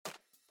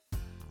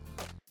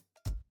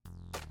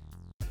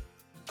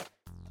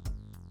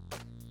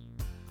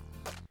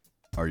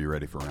Are you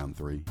ready for round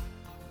three?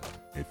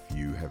 If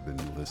you have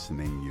been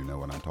listening, you know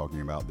what I'm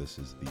talking about. This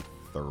is the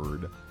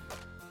third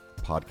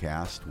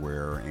podcast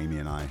where Amy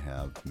and I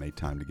have made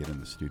time to get in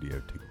the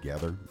studio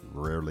together.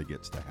 Rarely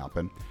gets to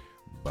happen,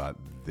 but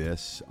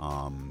this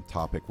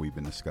topic we've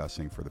been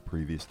discussing for the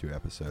previous two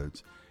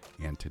episodes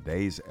and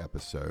today's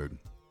episode,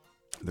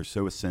 they're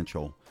so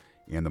essential.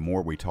 And the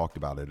more we talked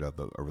about it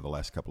over the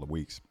last couple of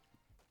weeks,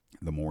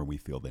 the more we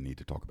feel they need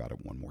to talk about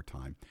it one more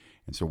time.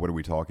 And so what are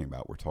we talking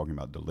about? We're talking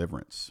about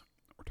deliverance.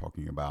 We're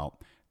talking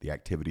about the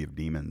activity of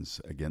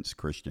demons against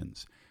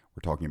Christians.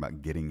 We're talking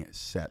about getting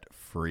set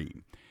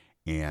free.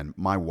 And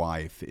my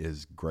wife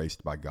is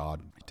graced by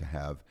God to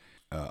have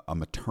a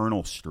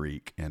maternal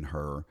streak in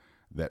her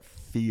that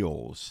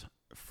feels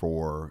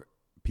for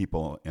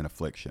people in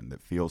affliction,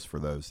 that feels for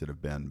those that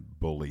have been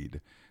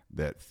bullied,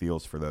 that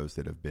feels for those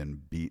that have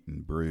been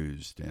beaten,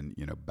 bruised, and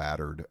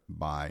battered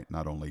by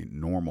not only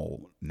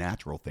normal,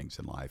 natural things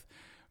in life,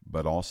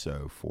 but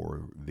also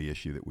for the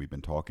issue that we've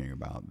been talking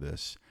about,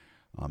 this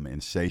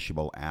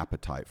insatiable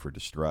appetite for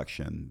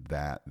destruction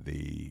that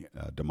the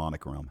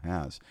demonic realm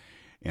has.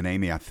 And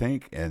Amy, I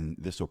think, and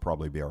this will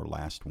probably be our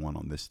last one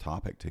on this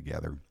topic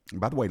together.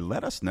 By the way,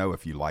 let us know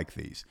if you like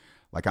these.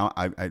 Like,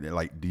 I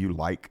like. Do you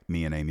like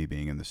me and Amy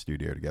being in the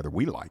studio together?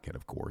 We like it,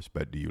 of course,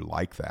 but do you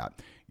like that?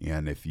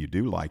 And if you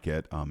do like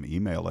it,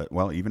 email it.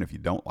 Well, even if you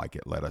don't like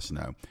it, let us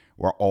know.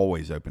 We're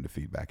always open to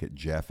feedback at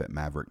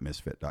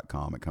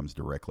jeff@maverickmisfit.com. It comes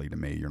directly to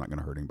me. You're not going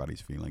to hurt anybody's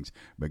feelings,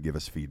 but give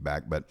us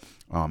feedback. But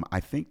I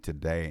think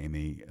today,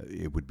 Amy,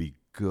 it would be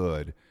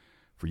good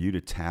for you to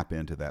tap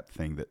into that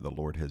thing that the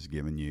Lord has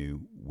given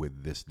you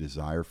with this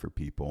desire for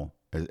people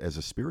as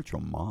a spiritual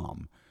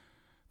mom,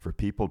 for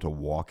people to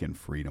walk in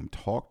freedom.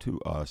 Talk to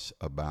us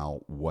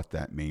about what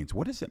that means.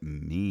 What does it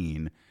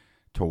mean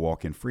to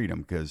walk in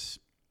freedom? Because,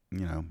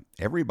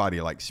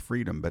 everybody likes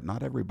freedom, but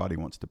not everybody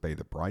wants to pay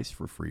the price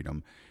for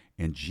freedom.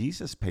 And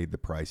Jesus paid the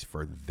price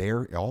for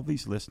all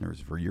these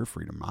listeners, for your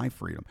freedom, my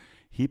freedom.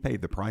 He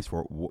paid the price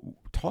for it.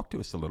 Talk to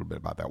us a little bit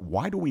about that.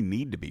 Why do we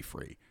need to be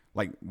free?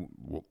 Like,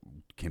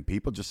 can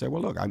people just say,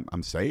 well, look,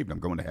 I'm saved. I'm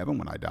going to heaven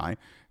when I die.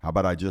 How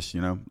about I just,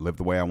 live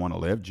the way I want to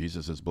live?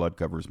 Jesus' blood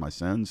covers my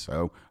sins,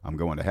 so I'm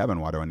going to heaven.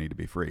 Why do I need to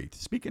be free?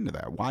 Speak into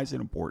that. Why is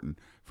it important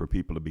for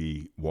people to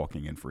be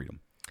walking in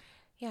freedom?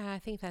 Yeah, I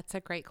think that's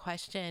a great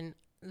question.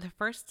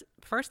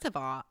 First of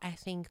all, I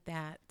think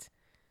that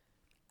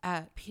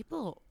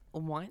people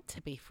want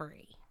to be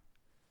free.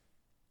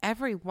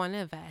 Every one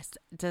of us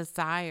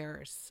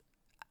desires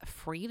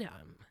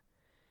freedom.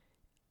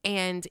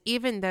 And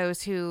even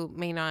those who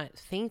may not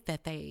think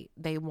that they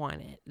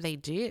want it, they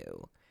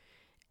do.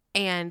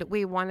 And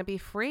we want to be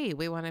free.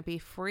 We want to be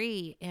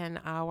free in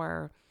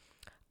our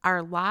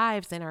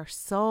lives and our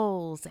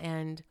souls.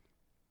 And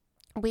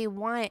we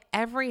want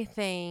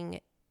everything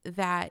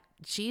that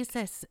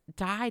Jesus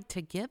died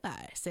to give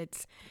us.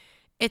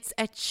 It's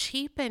a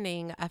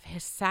cheapening of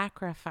his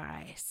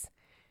sacrifice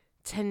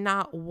to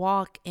not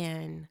walk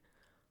in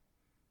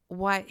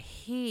what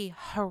he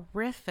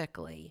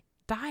horrifically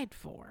died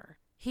for.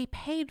 He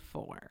paid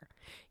for.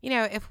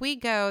 If we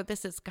go,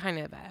 this is kind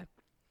of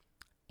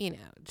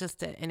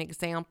just an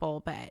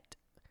example, but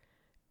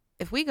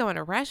if we go in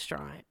a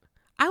restaurant,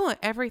 I want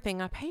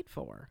everything I paid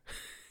for.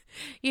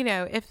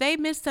 If they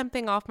miss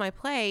something off my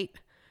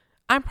plate,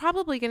 I'm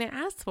probably going to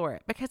ask for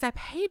it because I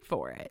paid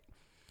for it.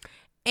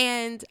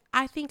 And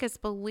I think as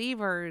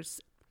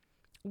believers,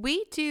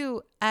 we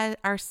do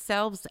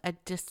ourselves a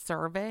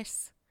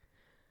disservice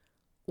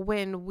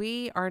when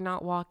we are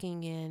not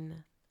walking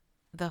in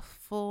the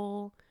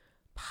full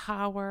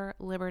power,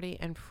 liberty,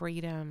 and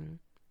freedom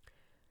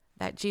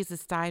that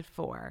Jesus died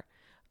for.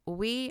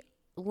 We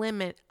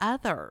limit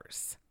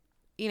others.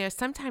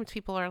 Sometimes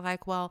people are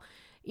like, well,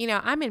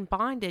 I'm in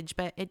bondage,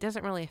 but it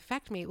doesn't really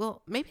affect me.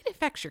 Well, maybe it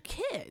affects your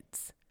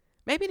kids.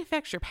 Maybe it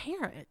affects your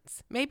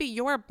parents. Maybe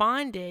your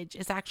bondage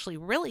is actually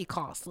really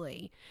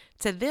costly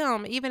to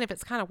them, even if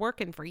it's kind of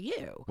working for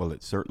you. Well,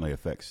 it certainly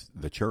affects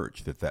the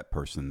church that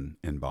person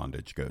in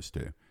bondage goes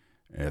to.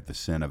 The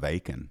sin of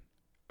Achan,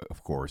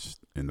 of course,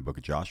 in the book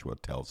of Joshua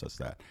tells us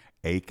that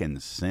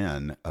Achan's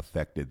sin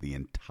affected the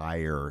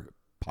entire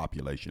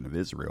population of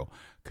Israel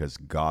because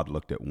God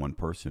looked at one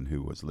person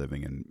who was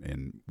living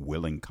in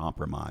willing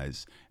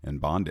compromise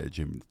and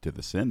bondage to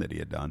the sin that he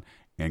had done.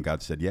 And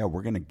God said, yeah,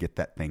 we're going to get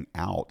that thing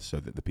out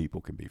so that the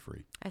people can be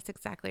free. That's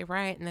exactly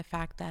right. And the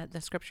fact that the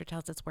scripture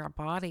tells us we're a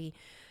body,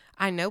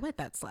 I know what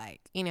that's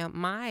like.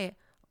 My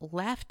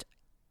left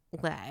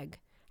leg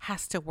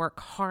has to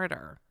work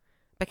harder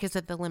because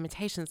of the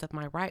limitations of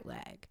my right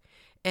leg.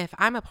 If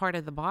I'm a part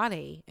of the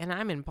body and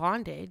I'm in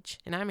bondage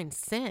and I'm in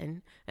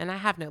sin and I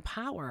have no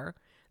power,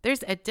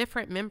 there's a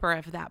different member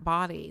of that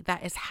body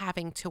that is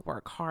having to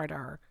work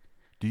harder.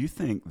 Do you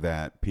think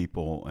that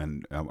people,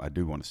 and I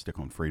do want to stick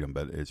on freedom,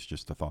 but it's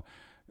just a thought,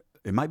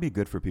 it might be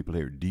good for people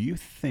here. Do you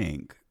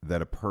think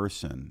that a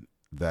person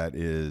that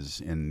is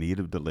in need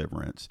of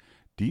deliverance,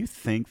 Do you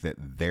think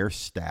that their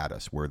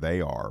status, where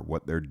they are,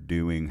 what they're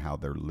doing, how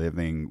they're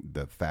living,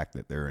 the fact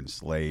that they're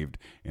enslaved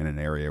in an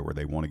area where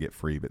they want to get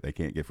free but they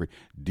can't get free,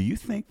 do you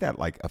think that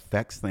like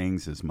affects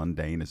things as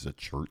mundane as a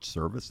church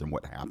service and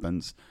what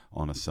happens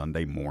on a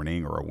Sunday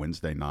morning or a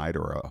Wednesday night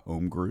or a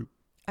home group?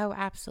 Oh,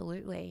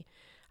 absolutely.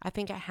 I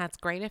think it has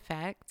great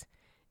effect.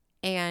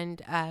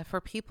 And for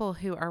people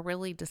who are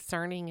really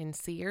discerning and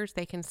seers,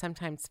 they can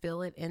sometimes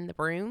feel it in the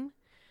room,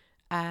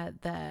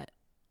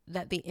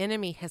 that the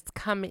enemy has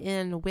come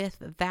in with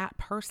that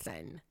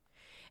person.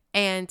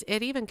 And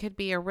it even could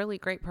be a really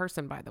great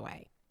person, by the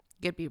way.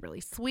 It could be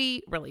really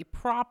sweet, really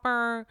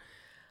proper,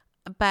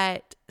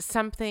 but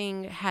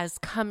something has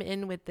come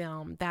in with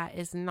them that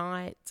is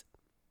not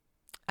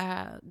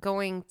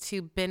going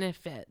to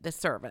benefit the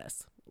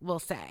service, we'll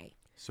say.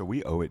 So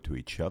we owe it to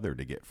each other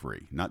to get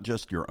free, not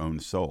just your own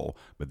soul,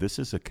 but this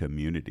is a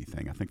community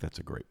thing. I think that's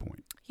a great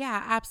point.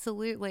 Yeah,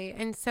 absolutely.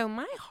 And so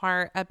my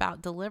heart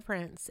about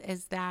deliverance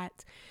is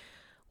that,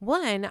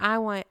 one, I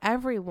want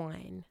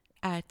everyone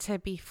to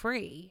be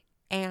free.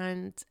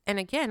 And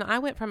again, I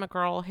went from a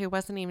girl who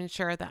wasn't even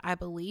sure that I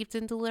believed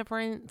in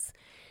deliverance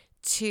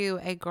to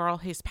a girl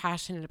who's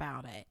passionate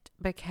about it,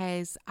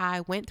 because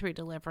I went through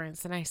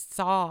deliverance and I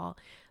saw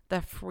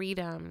the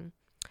freedom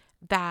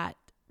that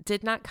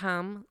did not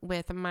come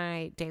with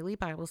my daily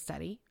Bible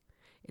study.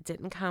 It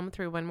didn't come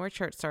through one more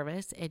church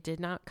service. It did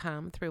not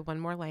come through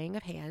one more laying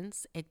of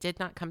hands. It did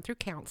not come through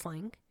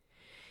counseling.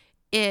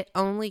 It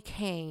only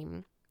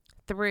came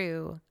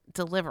through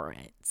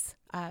deliverance,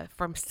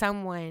 from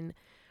someone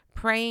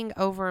praying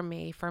over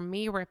me, for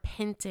me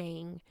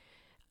repenting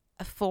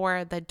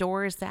for the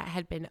doors that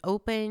had been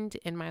opened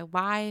in my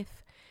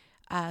life,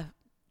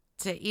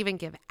 to even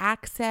give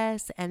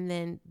access, and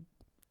then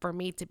for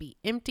me to be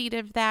emptied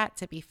of that,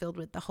 to be filled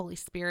with the Holy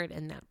Spirit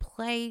in that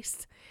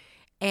place,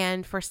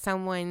 and for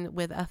someone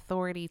with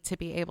authority to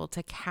be able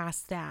to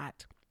cast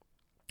that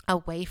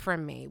away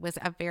from me was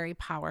a very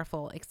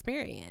powerful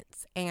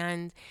experience.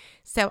 And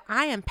so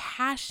I am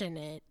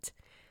passionate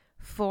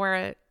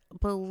for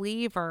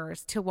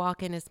believers to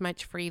walk in as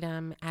much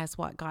freedom as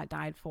what God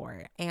died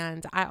for.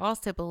 And I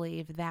also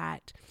believe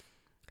that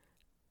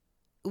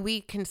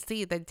we can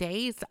see the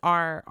days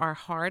are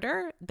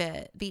harder,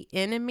 the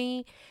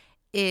enemy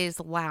is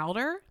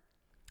louder,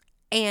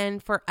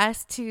 and for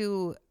us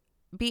to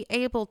be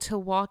able to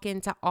walk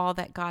into all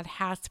that God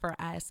has for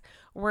us,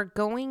 we're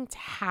going to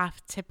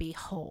have to be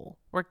whole.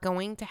 We're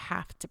going to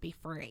have to be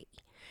free.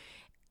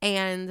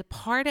 And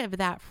part of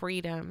that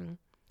freedom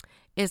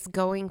is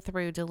going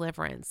through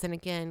deliverance. And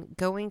again,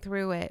 going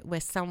through it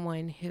with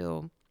someone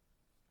who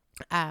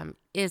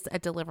is a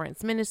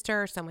deliverance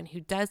minister, someone who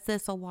does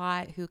this a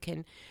lot, who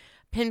can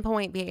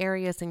pinpoint the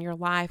areas in your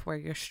life where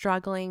you're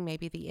struggling.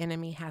 Maybe the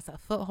enemy has a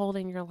foothold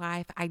in your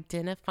life,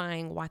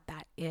 identifying what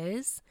that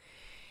is.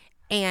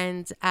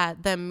 And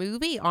the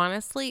movie,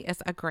 honestly,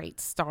 is a great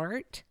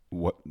start.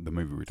 What, the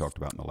movie we talked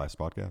about in the last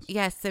podcast?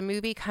 Yes, the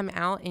movie Come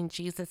Out in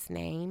Jesus'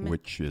 Name.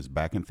 Which is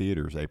back in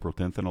theaters April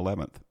 10th and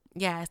 11th.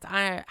 Yes,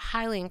 I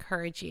highly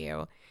encourage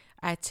you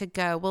to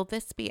go. Will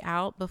this be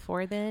out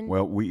before then?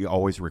 Well, we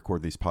always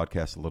record these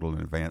podcasts a little in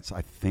advance.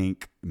 I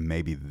think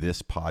maybe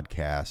this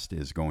podcast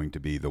is going to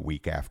be the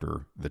week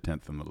after the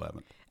 10th and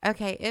 11th.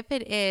 Okay, if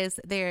it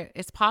is,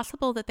 it's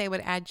possible that they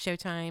would add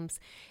showtimes.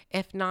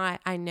 If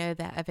not, I know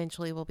that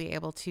eventually we'll be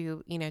able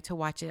to, to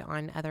watch it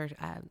on other,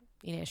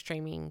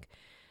 streaming,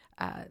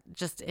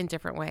 just in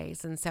different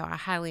ways. And so I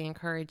highly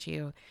encourage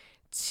you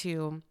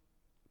to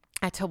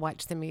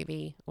watch the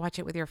movie, watch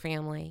it with your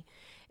family.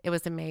 It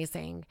was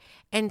amazing.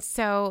 And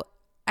so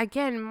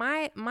again,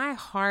 my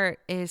heart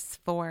is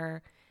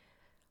for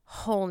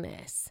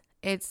wholeness.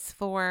 It's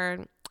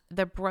for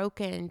the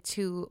broken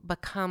to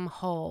become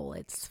whole.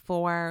 It's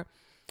for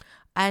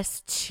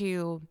us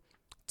to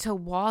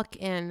walk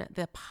in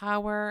the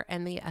power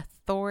and the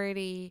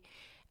authority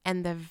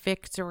and the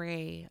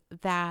victory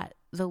that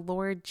the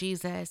Lord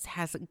Jesus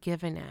has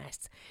given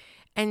us.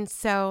 And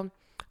so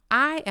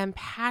I am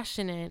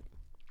passionate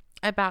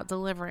about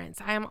deliverance.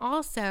 I am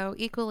also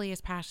equally as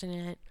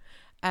passionate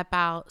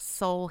about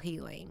soul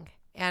healing.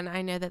 And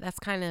I know that that's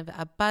kind of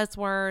a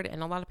buzzword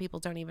and a lot of people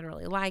don't even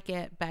really like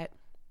it, but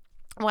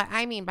what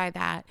I mean by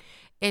that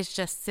is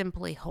just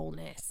simply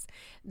wholeness.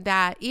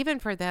 That even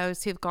for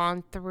those who've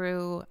gone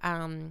through,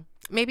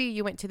 maybe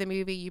you went to the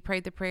movie, you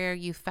prayed the prayer,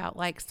 you felt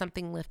like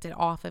something lifted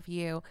off of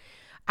you.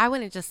 I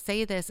want to just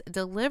say this,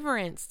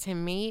 deliverance to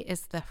me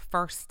is the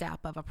first step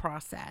of a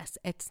process.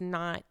 It's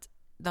not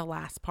the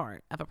last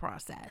part of a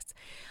process.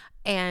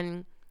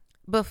 And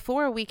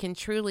before we can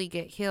truly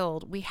get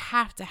healed, we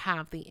have to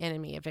have the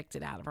enemy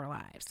evicted out of our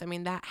lives. I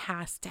mean, that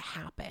has to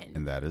happen.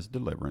 And that is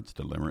deliverance.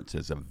 Deliverance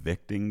is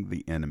evicting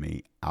the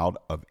enemy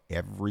out of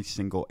every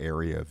single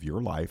area of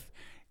your life,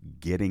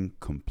 getting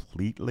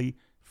completely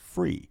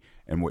free.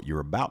 And what you're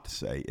about to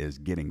say is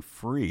getting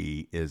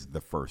free is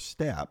the first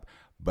step,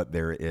 but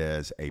there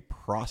is a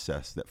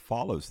process that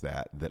follows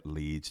that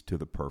leads to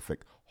the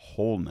perfect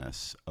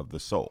wholeness of the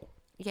soul.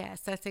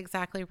 Yes, that's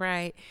exactly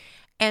right.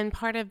 And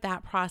part of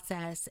that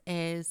process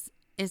is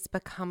is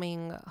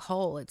becoming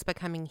whole. It's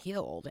becoming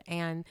healed.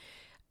 And,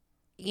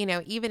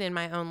 even in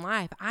my own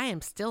life, I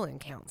am still in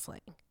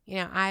counseling.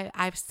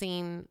 I've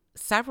seen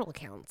several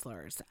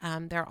counselors.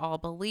 They're all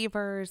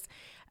believers.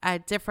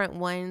 Different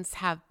ones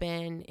have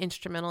been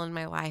instrumental in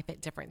my life at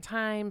different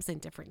times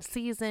and different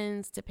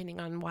seasons, depending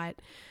on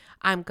what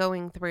I'm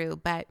going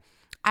through. But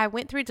I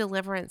went through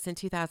deliverance in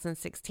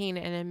 2016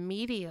 and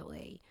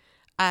immediately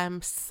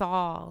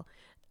saw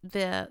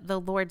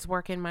the Lord's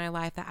work in my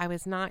life, that I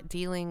was not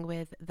dealing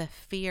with the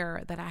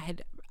fear that I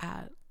had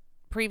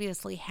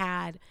previously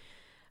had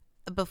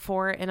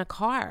before in a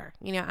car.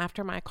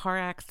 After my car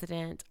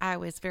accident, I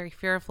was very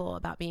fearful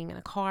about being in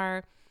a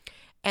car,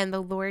 and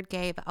the Lord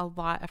gave a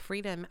lot of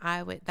freedom.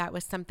 That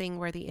was something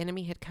where the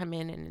enemy had come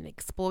in and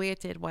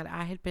exploited what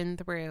I had been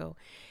through,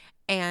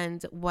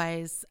 and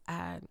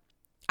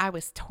I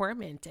was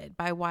tormented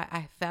by what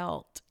I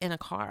felt in a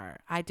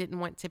car. I didn't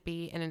want to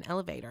be in an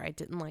elevator. I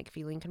didn't like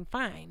feeling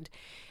confined.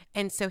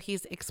 And so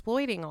he's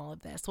exploiting all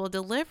of this. Well,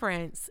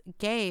 deliverance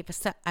gave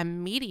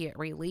immediate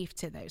relief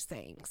to those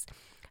things.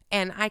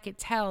 And I could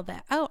tell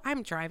that,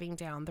 I'm driving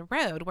down the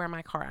road where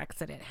my car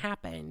accident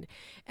happened,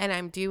 and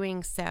I'm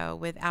doing so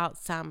without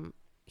some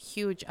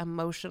huge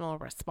emotional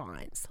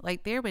response.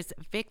 Like, there was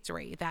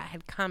victory that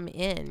had come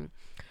in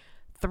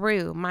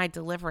through my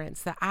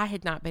deliverance that I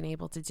had not been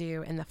able to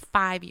do in the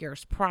 5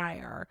 years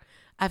prior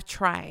of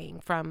trying.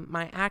 From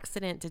my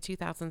accident to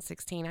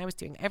 2016, I was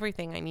doing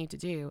everything I need to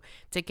do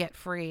to get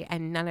free,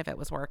 and none of it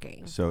was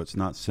working. So it's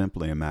not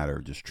simply a matter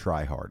of just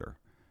try harder.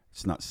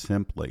 It's not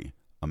simply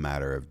a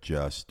matter of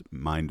just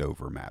mind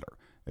over matter.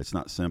 It's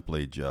not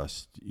simply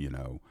just,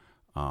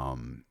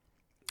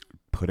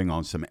 putting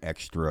on some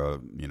extra,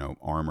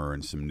 armor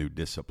and some new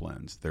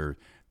disciplines.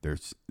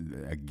 There's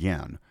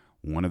again,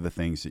 one of the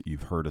things that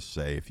you've heard us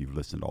say, if you've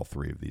listened to all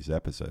 3 of these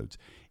episodes,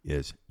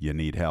 is you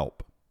need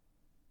help.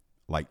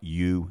 Like,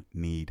 you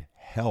need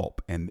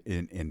help. And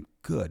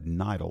good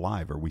night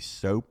alive, are we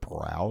so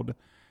proud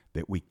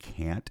that we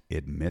can't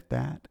admit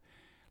that?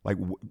 Like,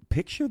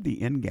 picture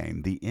the end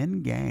game. The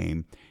end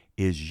game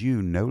is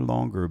you no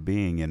longer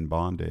being in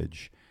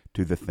bondage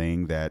to the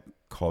thing that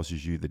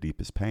causes you the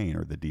deepest pain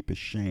or the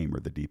deepest shame or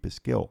the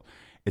deepest guilt.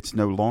 It's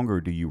no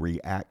longer do you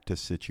react to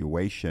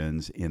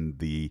situations in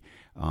the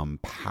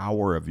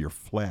power of your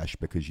flesh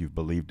because you've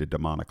believed a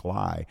demonic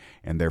lie,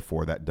 and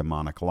therefore that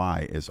demonic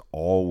lie is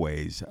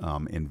always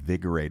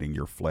invigorating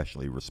your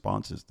fleshly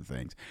responses to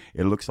things.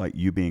 It looks like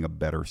you being a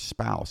better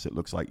spouse. It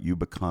looks like you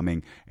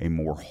becoming a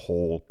more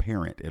whole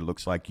parent. It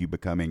looks like you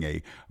becoming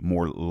a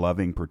more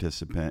loving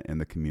participant in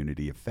the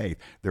community of faith.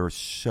 There are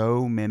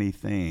so many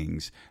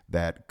things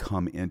that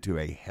come into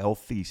a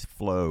healthy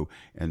flow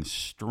and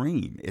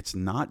stream. It's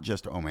not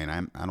just, oh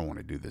man, I don't want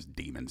to do this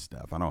demon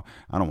stuff. I don't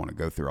want to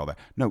go through all that.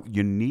 No,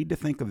 you need to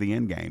think of the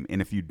end game.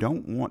 And if you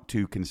don't want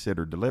to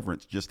consider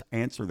deliverance, just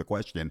answer the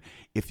question.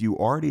 If you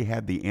already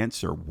had the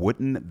answer,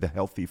 wouldn't the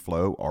healthy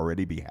flow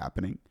already be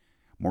happening?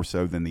 More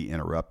so than the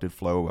interrupted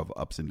flow of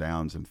ups and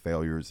downs and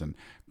failures and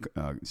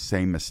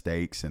same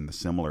mistakes in the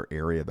similar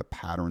area, the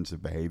patterns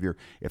of behavior.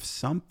 If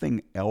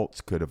something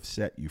else could have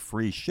set you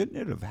free, shouldn't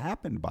it have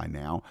happened by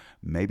now?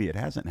 Maybe it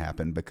hasn't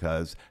happened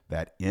because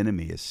that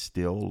enemy is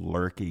still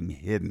lurking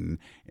hidden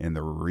in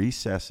the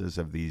recesses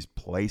of these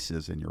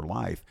places in your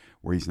life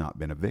where he's not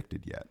been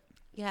evicted yet.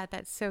 Yeah,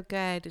 that's so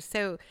good.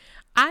 So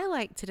I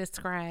like to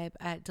describe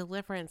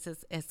deliverance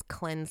as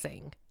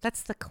cleansing.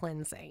 That's the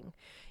cleansing.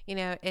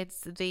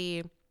 It's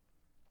the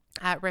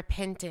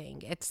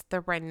repenting. It's the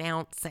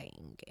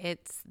renouncing.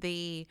 It's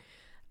the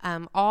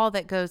all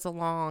that goes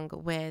along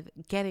with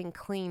getting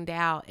cleaned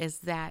out, is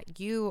that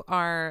you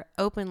are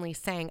openly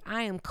saying,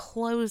 I am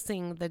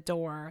closing the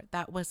door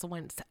that was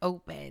once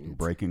open.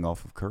 Breaking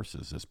off of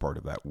curses as part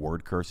of that.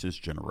 Word curses,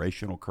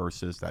 generational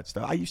curses, that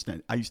stuff. I used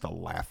to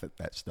laugh at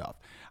that stuff.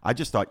 I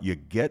just thought, you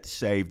get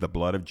saved, the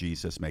blood of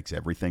Jesus makes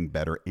everything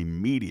better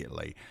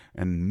immediately.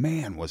 And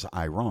man, was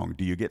I wrong.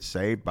 Do you get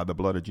saved by the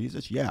blood of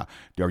Jesus? Yeah.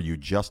 Are you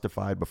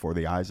justified before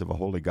the eyes of a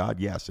holy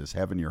God? Yes. Is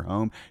heaven your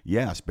home?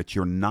 Yes. But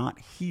you're not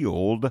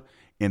healed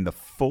in the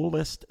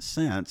fullest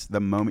sense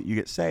the moment you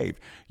get saved.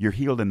 You're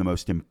healed in the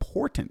most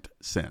important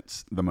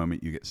sense the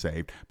moment you get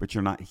saved, but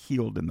you're not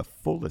healed in the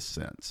fullest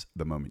sense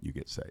the moment you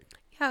get saved.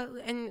 Yeah,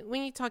 and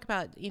when you talk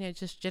about,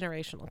 just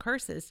generational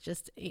curses,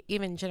 just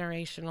even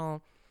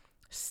generational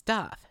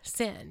stuff,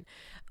 sin,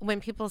 when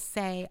people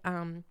say,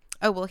 oh,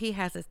 well, he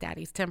has his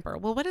daddy's temper.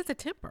 Well, what is a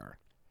temper?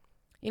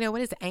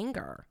 What is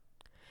anger?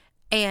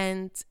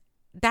 And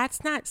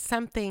that's not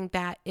something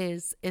that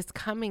is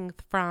coming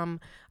from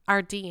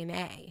our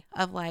DNA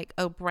of like,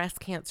 oh, breast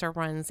cancer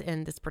runs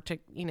in this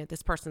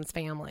this person's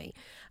family.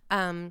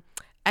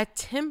 A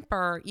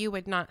temper, you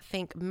would not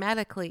think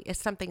medically, is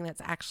something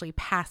that's actually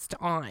passed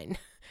on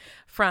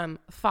from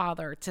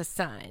father to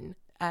son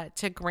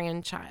to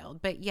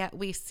grandchild. But yet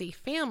we see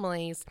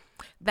families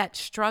that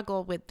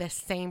struggle with the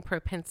same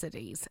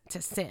propensities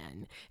to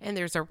sin. And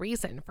there's a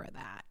reason for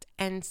that.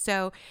 And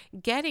so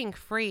getting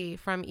free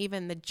from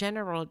even the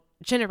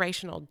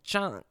generational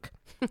junk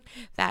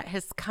that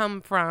has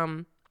come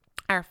from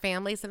our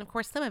families, and of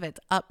course, some of it's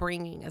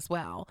upbringing as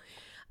well.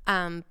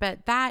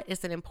 But that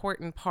is an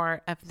important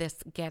part of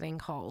this getting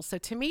whole. So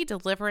to me,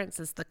 deliverance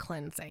is the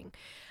cleansing.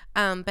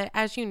 But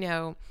as you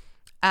know,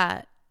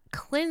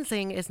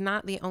 cleansing is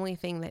not the only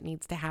thing that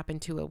needs to happen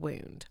to a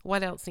wound.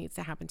 What else needs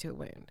to happen to a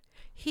wound?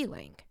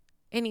 Healing.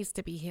 It needs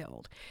to be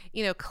healed.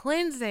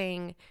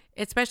 Cleansing,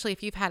 especially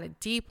if you've had a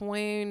deep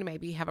wound,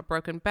 maybe you have a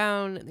broken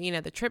bone,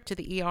 the trip to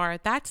the ER,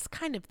 that's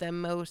kind of the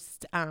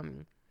most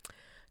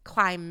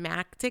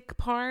climactic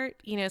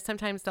part.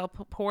 Sometimes they'll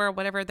pour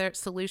whatever their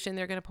solution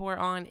they're going to pour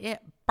on. It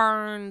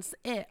burns,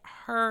 it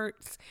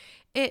hurts,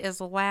 it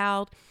is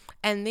loud.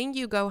 And then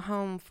you go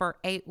home for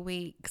 8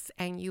 weeks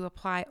and you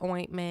apply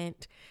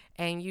ointment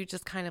and you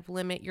just kind of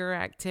limit your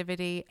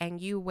activity and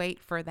you wait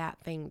for that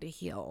thing to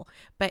heal.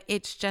 But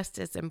it's just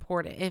as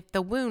important. If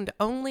the wound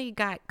only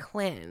got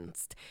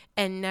cleansed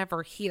and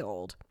never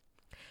healed,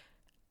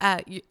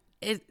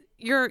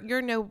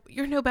 you're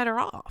no better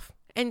off.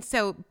 And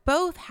so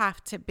both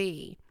have to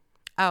be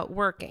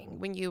working.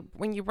 When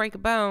you break a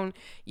bone,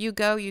 you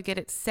get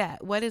it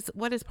set. What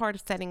is part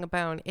of setting a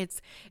bone?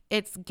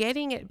 It's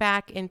getting it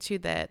back into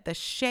the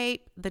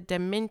shape, the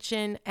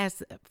dimension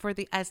as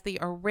the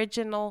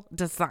original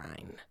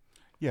design.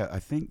 Yeah, I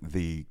think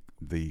the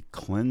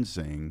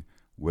cleansing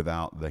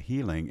without the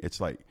healing, it's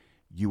like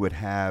you would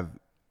have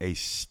a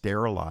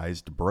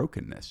sterilized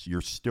brokenness.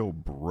 You're still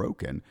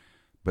broken,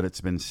 but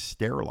it's been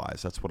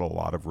sterilized. That's what a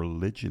lot of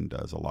religion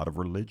does. A lot of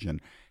religion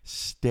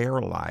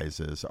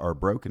sterilizes our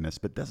brokenness,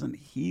 but doesn't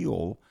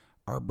heal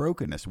our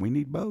brokenness. We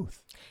need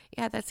both.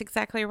 Yeah, that's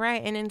exactly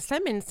right. And in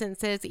some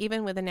instances,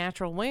 even with a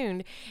natural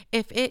wound,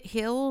 if it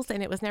heals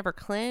and it was never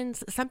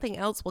cleansed, something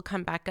else will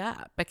come back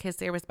up because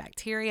there was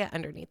bacteria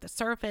underneath the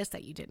surface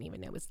that you didn't even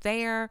know was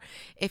there.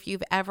 If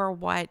you've ever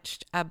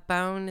watched a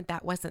bone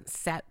that wasn't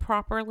set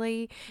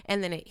properly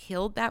and then it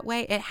healed that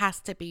way, it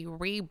has to be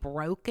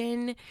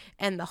rebroken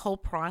and the whole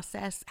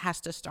process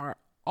has to start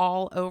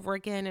all over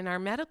again. In our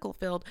medical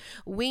field,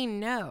 we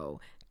know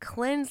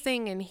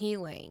cleansing and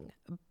healing,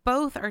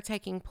 both are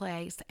taking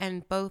place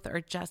and both are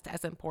just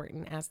as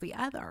important as the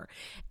other.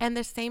 And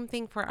the same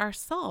thing for our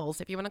souls,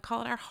 if you want to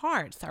call it our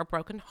hearts, our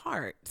broken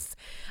hearts.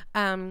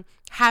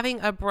 Having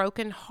a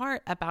broken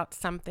heart about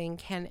something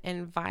can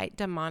invite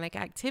demonic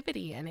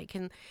activity, and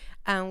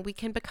we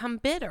can become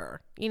bitter.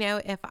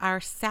 If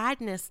our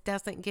sadness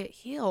doesn't get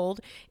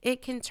healed,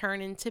 it can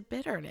turn into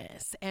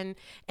bitterness. And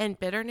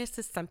bitterness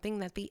is something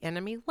that the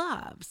enemy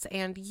loves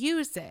and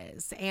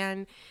uses,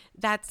 and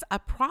that's a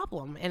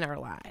problem in our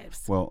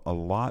lives. Well, a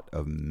lot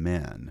of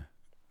men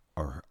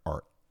are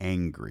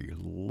angry, a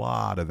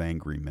lot of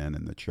angry men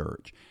in the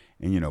church.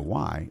 And you know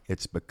why?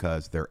 It's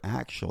because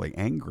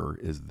anger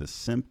is the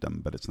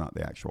symptom, but it's not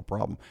the actual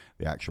problem.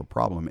 The actual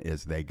problem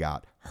is they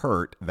got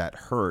hurt. That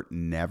hurt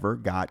never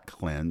got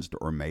cleansed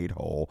or made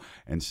whole.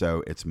 And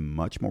so it's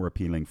much more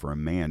appealing for a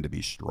man to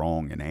be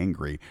strong and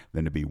angry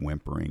than to be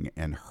whimpering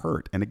and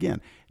hurt. And again,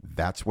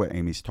 that's what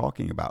Amy's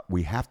talking about.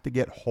 We have to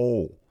get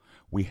whole.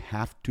 We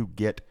have to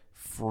get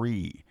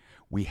free.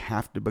 We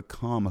have to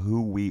become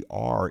who we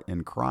are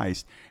in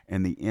Christ,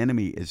 and the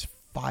enemy is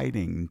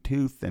fighting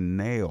tooth and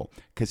nail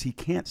because he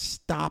can't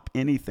stop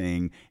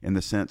anything in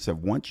the sense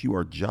of once you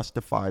are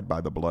justified by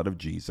the blood of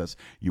Jesus,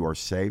 you are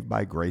saved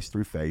by grace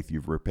through faith,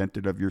 you've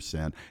repented of your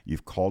sin,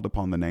 you've called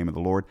upon the name of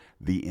the Lord,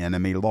 the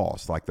enemy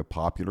lost. Like the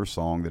popular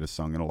song that is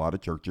sung in a lot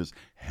of churches,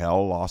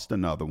 hell lost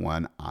another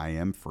one, I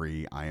am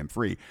free, I am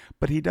free.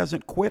 But he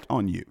doesn't quit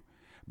on you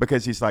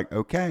because he's like,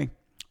 okay,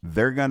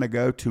 they're going to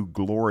go to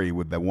glory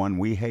with the one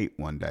we hate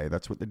one day.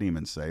 That's what the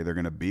demons say. They're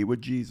going to be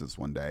with Jesus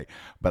one day.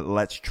 But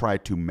let's try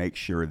to make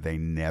sure they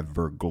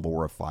never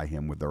glorify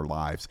him with their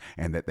lives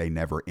and that they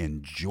never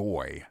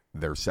enjoy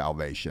their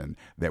salvation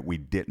that we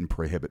didn't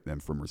prohibit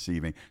them from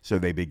receiving. So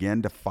they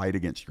begin to fight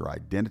against your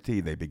identity.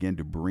 They begin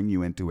to bring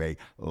you into a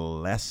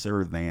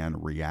lesser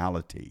than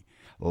reality,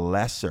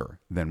 lesser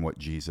than what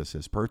Jesus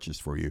has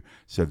purchased for you.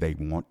 So they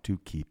want to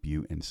keep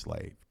you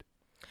enslaved.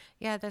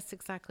 Yeah, that's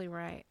exactly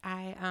right.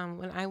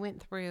 When I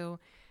went through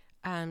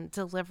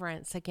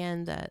deliverance,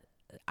 again,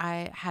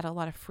 I had a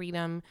lot of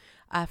freedom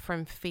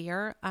from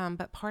fear,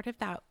 but part of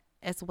that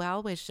as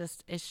well is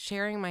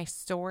sharing my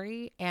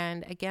story.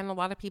 And again, a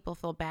lot of people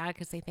feel bad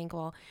because they think,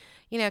 well,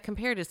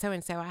 compared to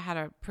so-and-so, I had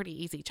a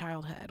pretty easy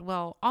childhood.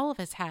 Well, all of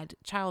us had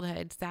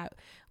childhoods that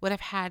would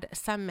have had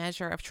some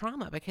measure of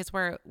trauma because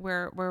we're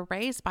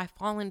raised by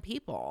fallen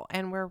people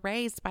and we're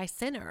raised by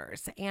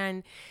sinners,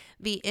 and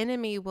the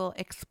enemy will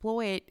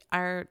exploit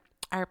our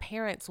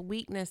parents'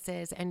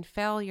 weaknesses and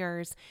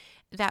failures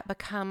that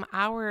become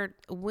our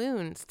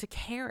wounds to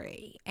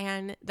carry.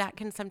 And that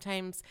can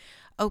sometimes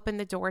open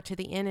the door to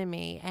the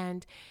enemy.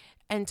 And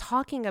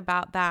talking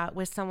about that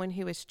with someone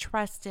who is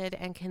trusted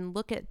and can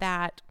look at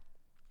that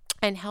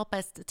and help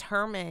us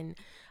determine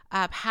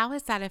how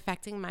is that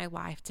affecting my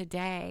life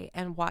today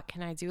and what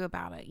can I do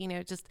about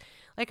it? Just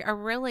like a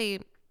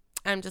really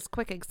just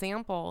quick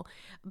example,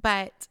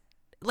 but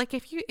like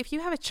if you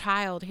have a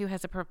child who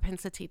has a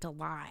propensity to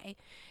lie,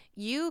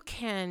 you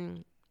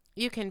can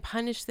You can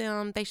punish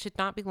them. They should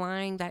not be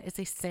lying. That is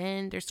a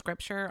sin. There's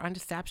scripture on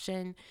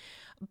deception.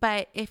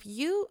 But if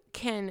you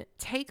can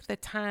take the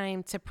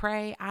time to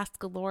pray, ask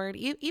the Lord,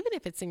 even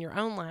if it's in your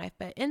own life,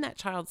 but in that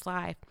child's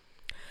life,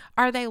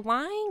 are they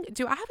lying?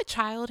 Do I have a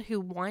child who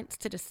wants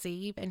to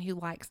deceive and who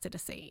likes to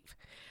deceive?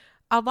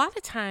 A lot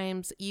of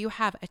times you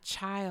have a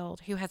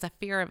child who has a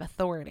fear of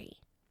authority,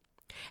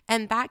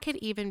 and that could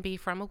even be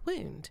from a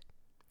wound.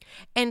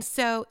 And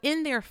so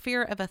in their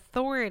fear of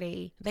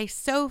authority, they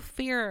so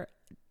fear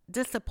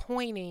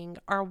disappointing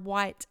or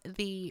what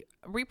the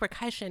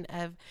repercussion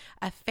of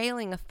a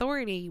failing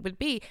authority would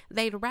be,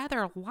 they'd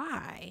rather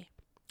lie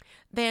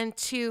than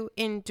to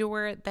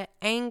endure the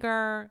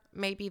anger,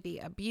 maybe the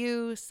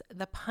abuse,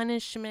 the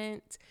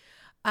punishment,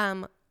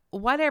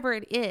 whatever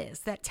it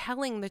is, that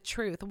telling the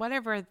truth,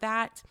 whatever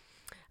that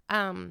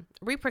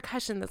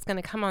repercussion that's going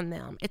to come on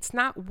them, it's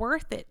not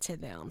worth it to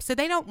them. So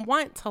they don't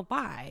want to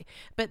lie,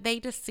 but they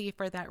deceive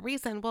for that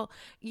reason. Well,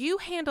 you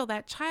handle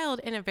that child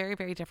in a very,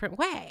 very different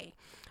way.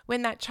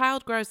 When that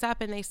child grows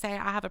up and they say,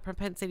 I have a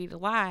propensity to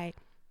lie,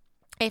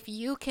 if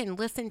you can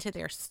listen to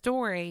their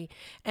story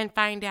and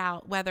find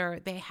out whether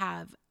they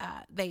have,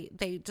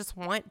 they just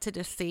want to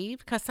deceive,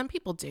 because some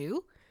people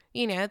do,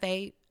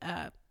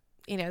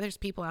 there's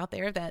people out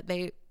there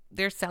that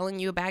they're selling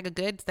you a bag of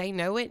goods. They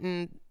know it,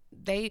 and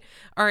they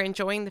are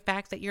enjoying the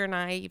fact that you're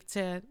naive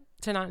to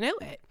not know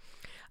it.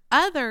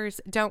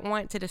 Others don't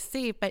want to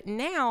deceive, but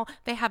now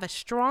they have a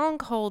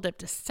stronghold of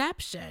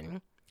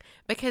deception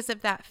because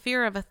of that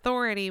fear of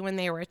authority when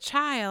they were a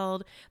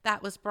child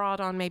that was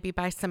brought on maybe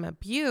by some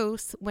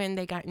abuse when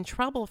they got in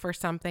trouble for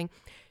something.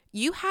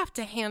 You have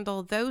to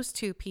handle those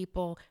two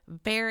people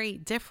very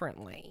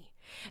differently.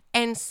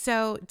 And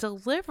so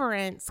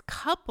deliverance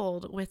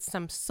coupled with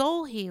some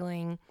soul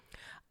healing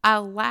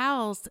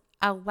allows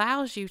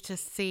you to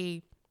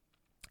see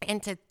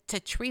and to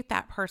treat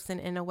that person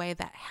in a way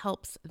that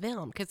helps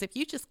them. Because if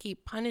you just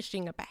keep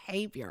punishing a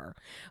behavior,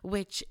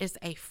 which is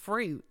a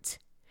fruit,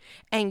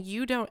 and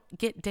you don't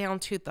get down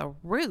to the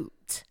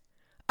root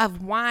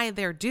of why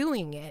they're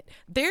doing it,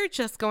 they're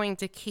just going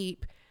to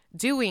keep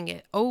doing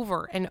it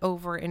over and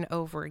over and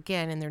over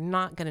again, and they're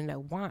not going to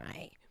know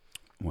why.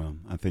 Well,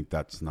 I think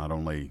that's not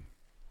only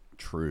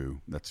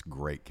true, that's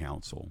great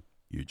counsel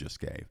you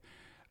just gave.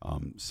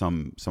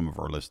 Some of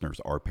our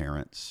listeners are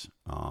parents,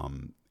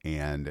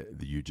 and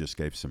you just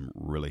gave some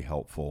really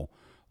helpful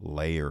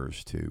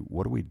layers to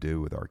what do we do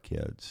with our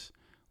kids?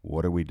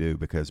 What do we do?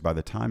 Because by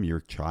the time your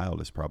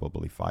child is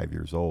probably 5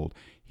 years old,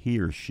 he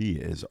or she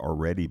has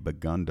already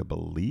begun to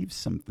believe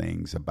some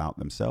things about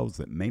themselves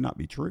that may not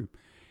be true.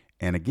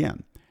 And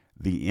again,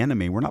 the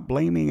enemy, we're not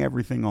blaming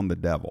everything on the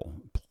devil.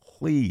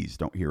 Please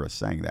don't hear us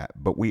saying that.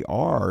 But we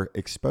are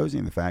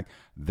exposing the fact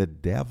the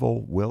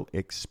devil will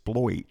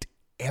exploit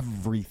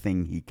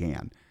everything he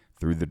can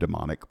through the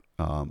demonic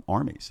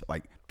armies.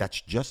 Like, that's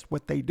just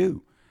what they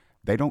do.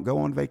 They don't go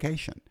on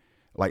vacation.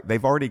 Like,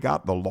 they've already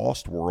got the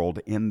lost world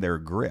in their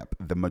grip.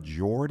 The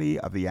majority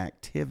of the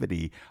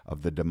activity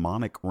of the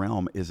demonic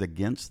realm is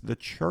against the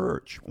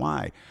church.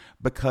 Why?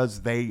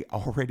 Because they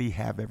already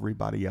have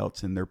everybody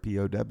else in their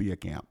POW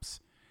camps.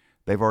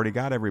 They've already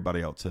got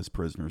everybody else as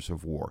prisoners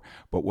of war.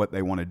 But what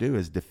they want to do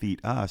is defeat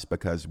us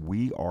because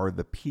we are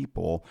the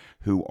people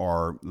who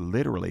are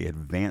literally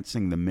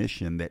advancing the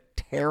mission that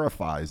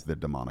terrifies the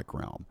demonic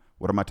realm.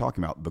 What am I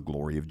talking about? The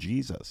glory of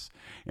Jesus.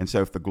 And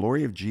so if the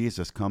glory of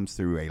Jesus comes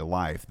through a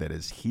life that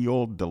is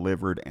healed,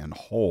 delivered, and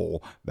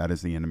whole, that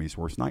is the enemy's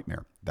worst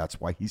nightmare. That's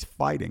why he's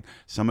fighting.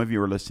 Some of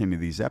you are listening to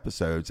these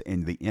episodes,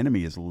 and the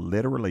enemy is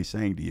literally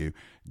saying to you,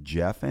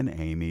 Jeff and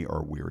Amy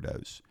are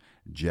weirdos.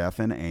 Jeff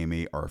and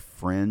Amy are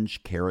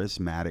fringe,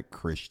 charismatic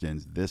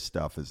Christians. This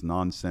stuff is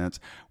nonsense.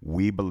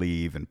 We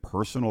believe in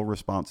personal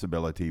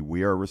responsibility.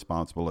 We are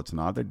responsible. It's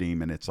not a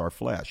demon, it's our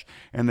flesh.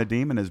 And the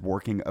demon is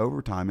working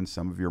overtime in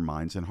some of your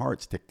minds and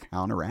hearts to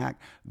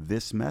counteract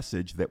this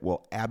message that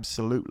will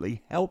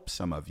absolutely help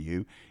some of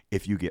you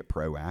if you get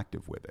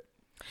proactive with it.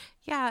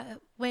 Yeah,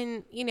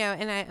 when,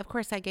 of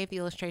course I gave the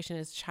illustration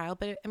as a child,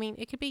 but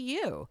it could be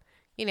you.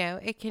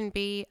 It can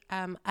be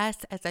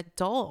us as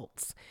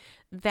adults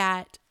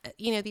that,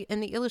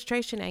 in the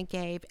illustration I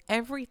gave,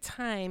 every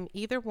time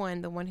either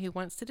one, the one who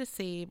wants to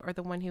deceive or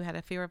the one who had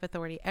a fear of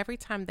authority, every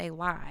time they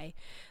lie,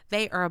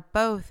 they are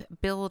both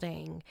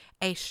building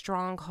a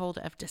stronghold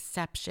of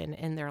deception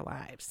in their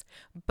lives.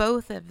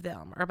 Both of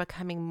them are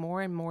becoming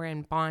more and more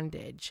in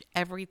bondage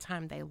every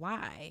time they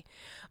lie.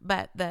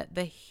 But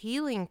the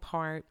healing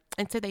part,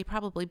 and so they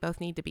probably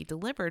both need to be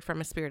delivered from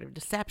a spirit of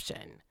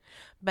deception.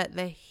 But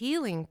the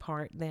healing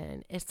part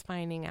then is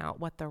finding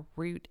out what the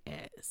root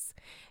is.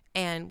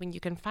 And when you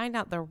can find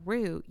out the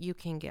root, you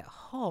can get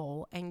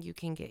whole and you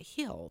can get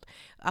healed.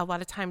 A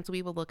lot of times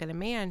we will look at a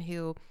man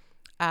who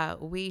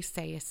we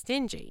say is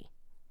stingy.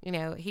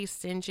 He's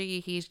stingy.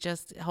 He's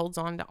just holds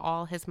on to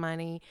all his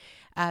money.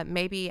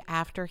 Maybe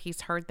after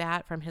he's heard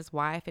that from his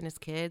wife and his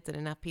kids and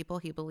enough people,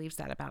 he believes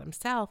that about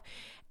himself.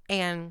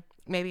 And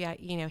maybe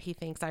he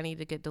thinks I need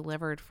to get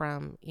delivered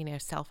from,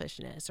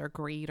 selfishness or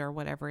greed or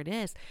whatever it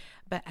is.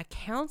 But a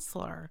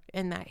counselor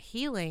in that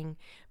healing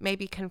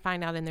maybe can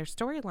find out in their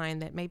storyline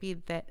that maybe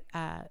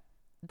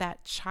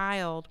that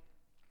child,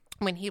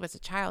 when he was a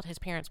child, his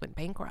parents went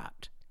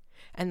bankrupt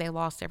and they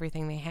lost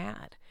everything they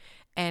had.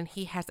 And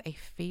he has a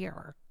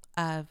fear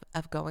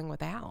of going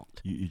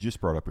without. You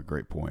just brought up a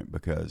great point,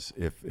 because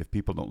if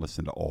people don't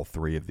listen to all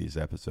three of these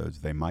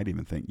episodes, they might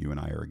even think you and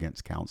I are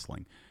against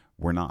counseling.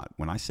 We're not.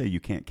 When I say you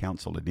can't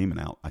counsel a demon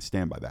out, I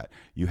stand by that.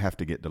 You have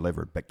to get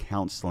delivered. But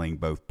counseling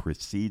both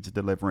precedes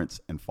deliverance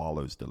and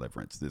follows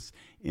deliverance. This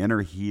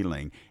inner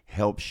healing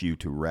helps you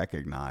to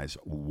recognize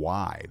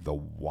the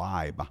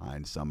why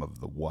behind some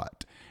of the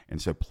what.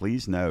 And so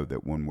please know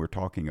that when we're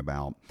talking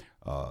about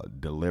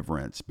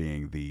deliverance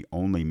being the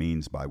only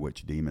means by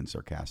which demons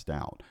are cast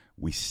out,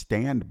 we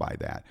stand by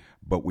that.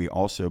 But we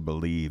also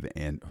believe,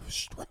 and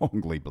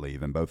strongly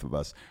believe, and both of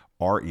us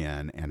are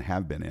in and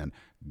have been in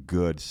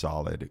good,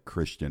 solid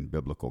Christian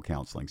biblical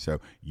counseling. So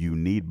you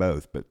need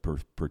both, but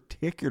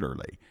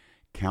particularly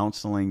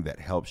counseling that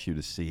helps you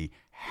to see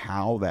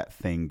how that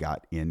thing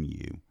got in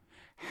you,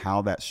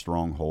 how that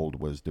stronghold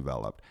was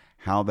developed,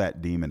 how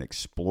that demon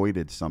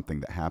exploited something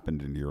that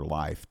happened in your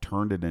life,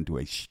 turned it into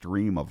a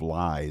stream of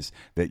lies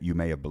that you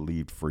may have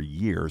believed for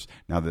years.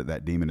 Now that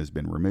that demon has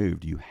been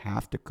removed, you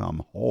have to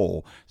come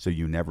whole so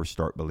you never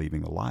start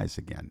believing the lies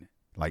again.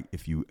 Like,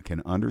 if you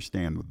can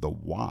understand the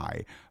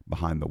why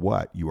behind the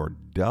what, you are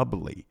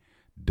doubly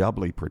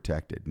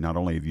protected. Not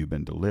only have you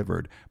been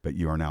delivered, but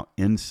you are now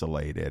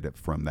insulated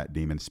from that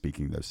demon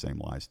speaking those same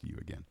lies to you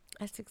again.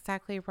 That's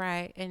exactly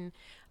right. And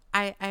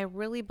I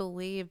really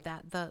believe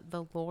that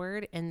the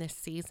Lord in this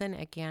season,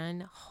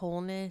 again,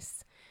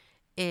 wholeness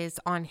is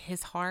on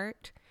his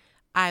heart.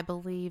 I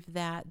believe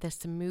that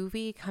this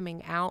movie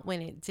coming out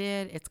when it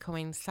did, it's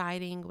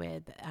coinciding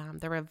with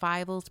the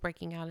revivals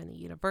breaking out in the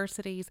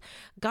universities.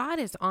 God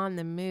is on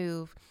the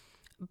move,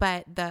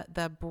 but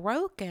the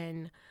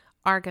broken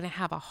are going to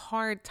have a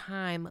hard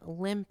time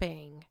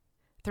limping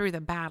through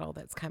the battle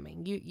that's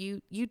coming.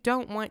 You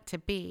don't want to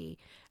be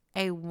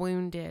a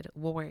wounded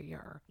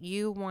warrior.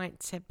 You want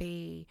to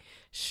be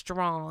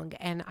strong.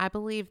 And I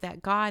believe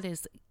that God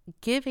is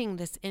giving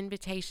this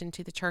invitation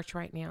to the church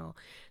right now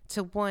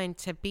to, one,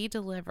 to be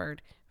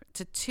delivered,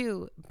 to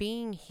two,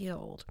 being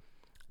healed.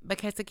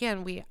 Because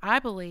again, I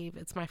believe,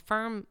 it's my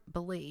firm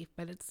belief,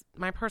 but it's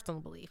my personal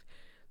belief,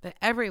 that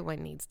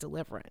everyone needs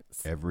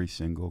deliverance. Every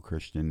single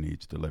Christian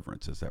needs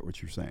deliverance. Is that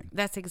what you're saying?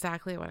 That's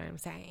exactly what I'm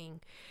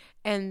saying.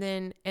 And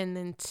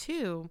then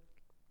two,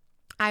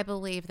 I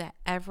believe that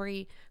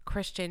every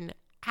Christian,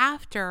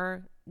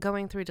 after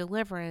going through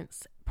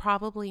deliverance,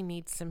 probably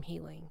needs some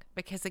healing.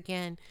 Because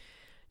again,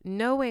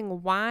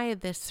 knowing why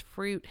this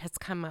fruit has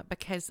come up,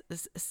 because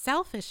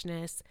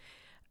selfishness,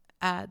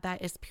 that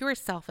is pure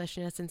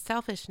selfishness, and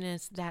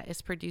selfishness that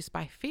is produced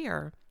by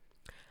fear,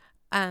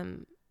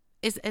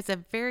 is a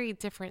very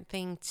different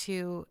thing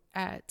to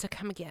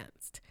come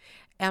against.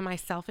 Am I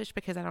selfish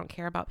because I don't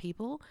care about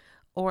people?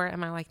 Or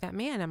am I like that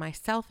man? Am I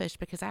selfish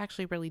because I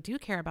actually really do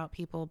care about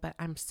people, but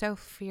I'm so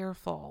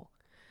fearful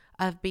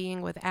of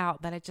being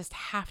without that I just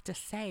have to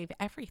save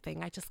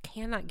everything. I just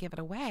cannot give it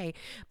away.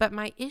 But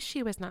my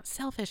issue is not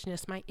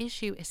selfishness. My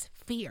issue is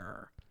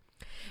fear.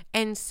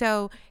 And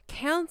so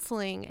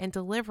counseling and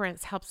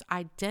deliverance helps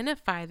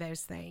identify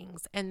those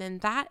things. And then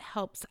that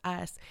helps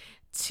us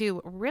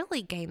to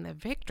really gain the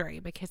victory,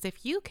 because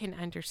if you can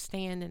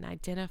understand and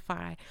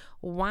identify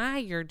why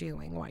you're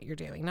doing what you're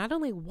doing, not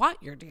only what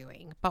you're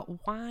doing,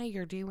 but why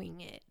you're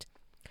doing it,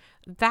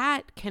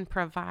 that can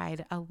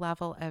provide a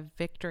level of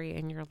victory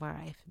in your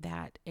life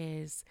that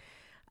is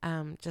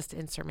just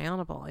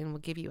insurmountable, and will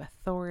give you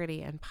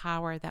authority and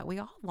power that we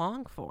all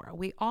long for.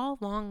 We all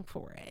long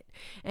for it.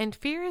 And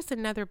fear is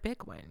another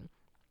big one.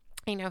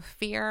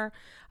 Fear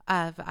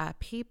of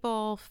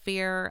people,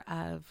 fear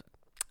of,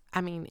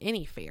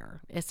 any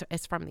fear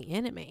is from the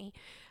enemy.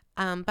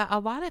 But a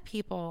lot of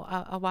people,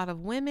 a lot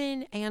of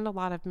women and a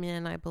lot of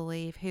men, I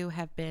believe,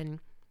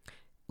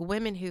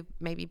 women who've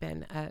maybe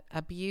been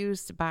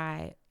abused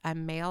by a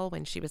male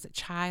when she was a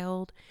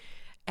child,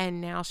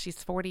 and now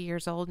she's 40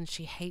 years old and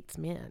she hates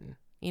men.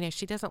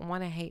 She doesn't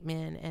want to hate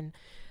men. And,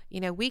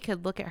 we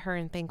could look at her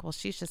and think, well,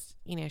 she's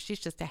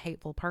just a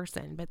hateful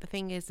person. But the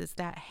thing is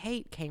that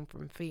hate came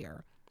from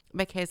fear.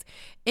 Because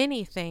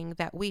anything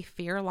that we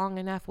fear long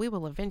enough, we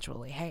will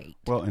eventually hate.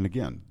 Well, and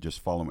again,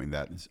 just following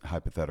that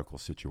hypothetical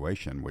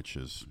situation, which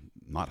is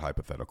not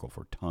hypothetical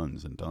for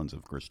tons and tons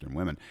of Christian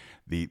women,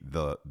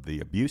 the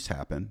abuse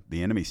happened.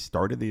 The enemy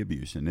started the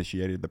abuse,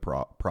 initiated the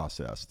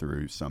process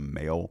through some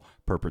male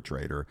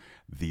perpetrator.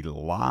 The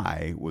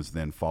lie was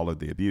then followed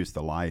the abuse.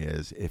 The lie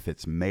is, if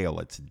it's male,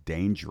 it's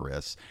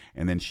dangerous.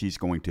 And then she's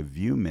going to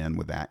view men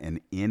with that.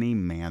 And any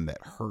man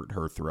that hurt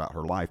her throughout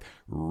her life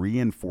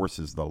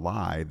reinforces the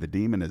lie. The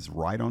demon is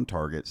right on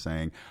target,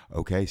 saying,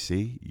 okay,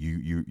 see,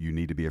 you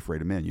need to be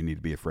afraid of men. You need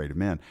to be afraid of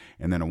men.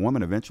 And then a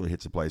woman eventually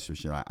hits a place where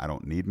she's like, I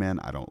don't need men.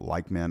 I don't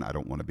like men. I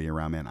don't want to be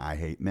around men. I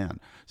hate men.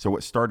 So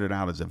what started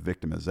out as a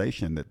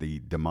victimization that the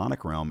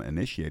demonic realm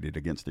initiated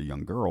against a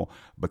young girl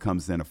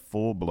becomes then a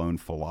full-blown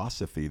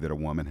philosophy that a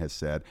woman has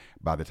said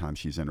by the time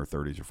she's in her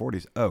 30s or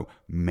 40s, oh,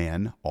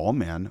 all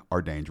men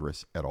are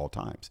dangerous at all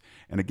times.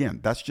 And again,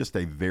 that's just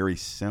a very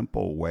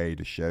simple way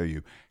to show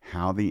you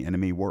how the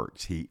enemy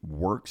works. He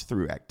works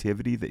through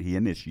activity that he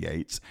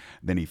initiates,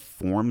 then he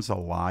forms a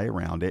lie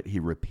around it, he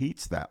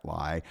repeats that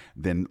lie,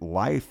 then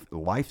life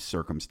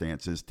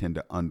circumstances tend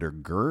to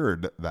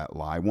undergird that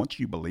lie. Once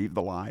you believe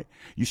the lie,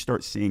 you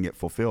start seeing it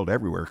fulfilled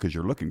everywhere because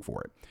you're looking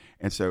for it.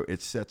 And so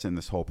it sets in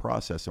this whole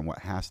process, and what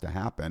has to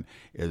happen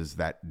is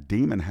that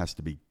demon has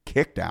to be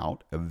kicked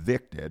out,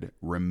 evicted,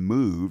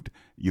 removed.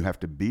 You have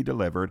to be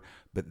delivered,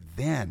 but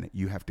then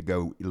you have to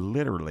go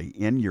literally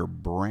in your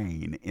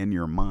brain, in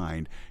your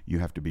mind, you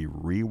have to be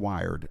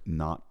rewired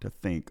not to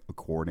think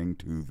according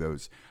to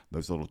those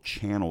little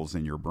channels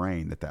in your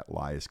brain that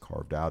lie is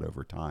carved out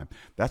over time.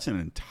 That's an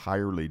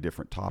entirely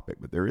different topic,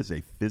 but there is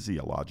a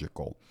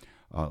physiological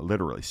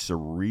literally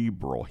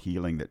cerebral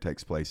healing that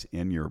takes place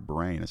in your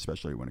brain,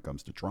 especially when it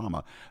comes to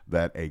trauma,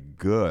 that a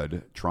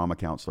good trauma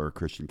counselor or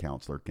Christian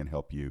counselor can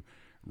help you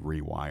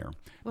rewire.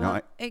 Well,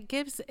 now, it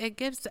gives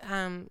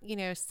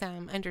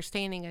some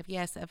understanding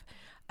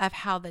of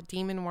how the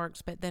demon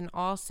works, but then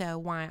also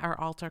why our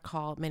altar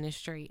call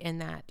ministry in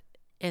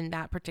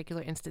that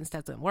particular instance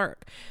doesn't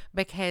work,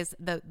 because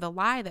the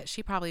lie that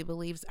she probably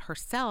believes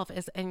herself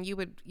is, and you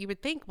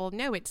would think, well,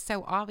 no, it's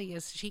so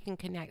obvious she can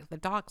connect the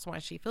dots why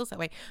she feels that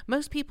way.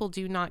 Most people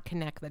do not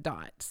connect the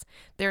dots.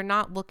 They're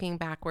not looking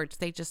backwards.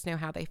 They just know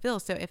how they feel.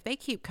 So if they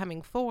keep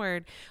coming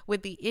forward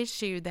with the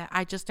issue that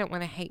I just don't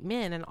want to hate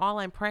men, and all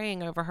I'm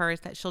praying over her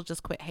is that she'll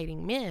just quit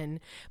hating men,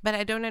 but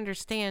I don't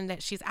understand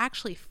that she's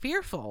actually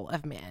fearful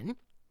of men,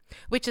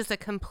 which is a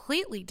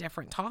completely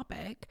different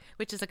topic,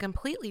 which is a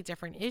completely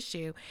different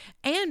issue.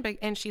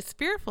 And she's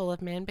fearful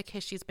of men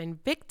because she's been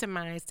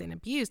victimized and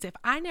abused. If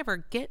I never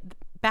get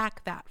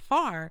back that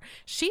far,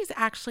 she's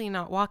actually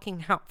not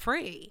walking out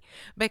free,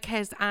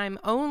 because I'm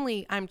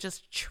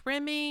just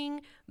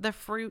trimming the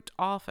fruit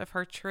off of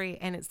her tree,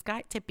 and it's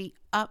got to be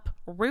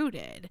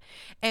uprooted.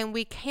 And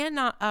we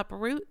cannot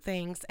uproot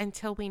things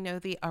until we know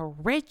the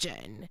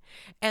origin.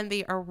 And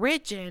the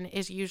origin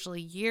is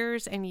usually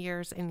years and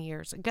years and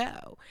years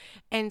ago.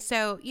 And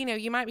so,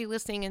 you might be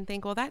listening and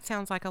think, well, that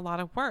sounds like a lot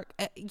of work.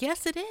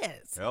 Yes, it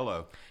is.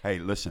 Hello. Hey,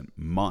 listen,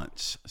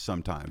 months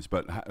sometimes,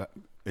 but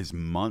is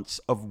months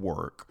of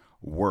work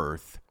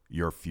worth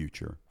your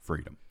future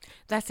freedom?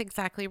 That's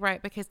exactly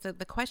right. Because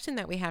the question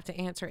that we have to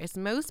answer is,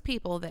 most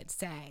people that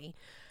say,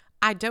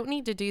 I don't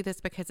need to do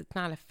this because it's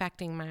not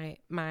affecting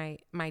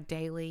my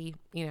daily,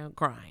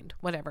 grind,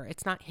 whatever.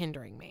 It's not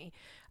hindering me.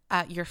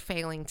 You're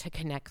failing to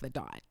connect the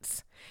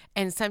dots.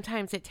 And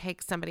sometimes it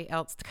takes somebody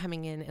else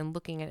coming in and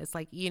looking at it. It's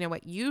like, you know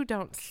what? You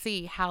don't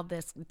see how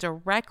this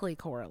directly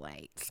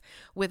correlates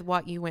with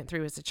what you went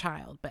through as a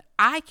child, but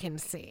I can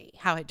see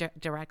how it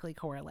directly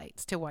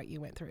correlates to what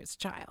you went through as a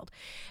child.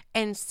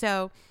 And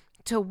so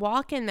to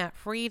walk in that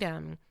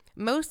freedom,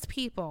 most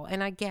people,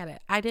 and I get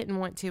it, I didn't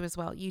want to as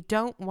well. You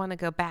don't want to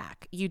go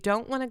back. You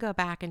don't want to go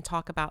back and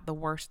talk about the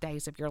worst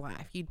days of your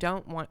life. You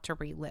don't want to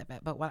relive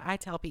it. But what I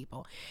tell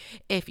people,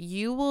 if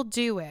you will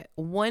do it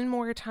one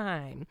more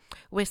time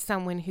with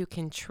someone who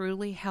can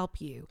truly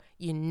help you,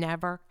 you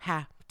never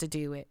have to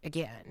do it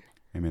again.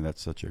 I mean,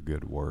 that's such a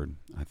good word.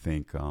 I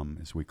think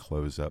as we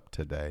close up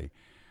today,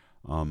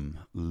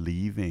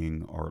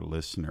 leaving our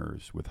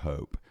listeners with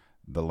hope.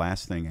 The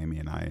last thing Amy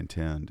and I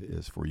intend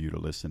is for you to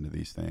listen to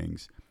these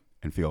things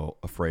and feel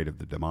afraid of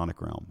the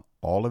demonic realm.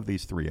 All of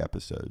these 3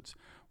 episodes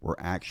were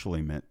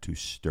actually meant to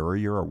stir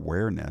your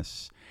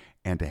awareness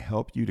and to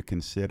help you to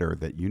consider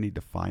that you need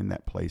to find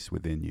that place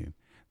within you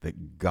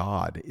that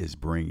God is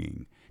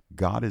bringing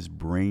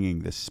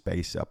this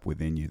space up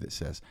within you that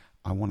says,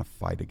 I want to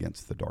fight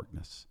against the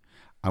darkness.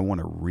 I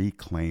want to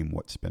reclaim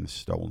what's been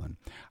stolen.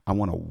 I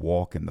want to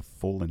walk in the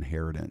full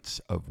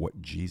inheritance of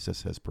what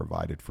Jesus has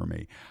provided for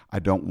me. I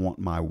don't want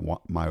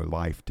my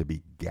life to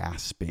be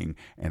gasping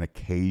and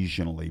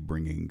occasionally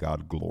bringing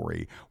God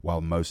glory, while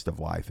most of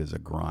life is a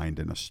grind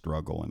and a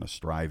struggle and a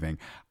striving.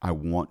 I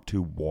want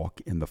to walk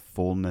in the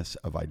fullness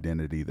of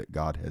identity that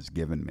God has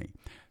given me.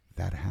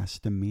 That has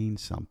to mean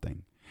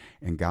something.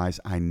 And guys,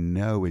 I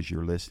know as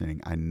you're listening,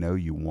 I know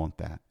you want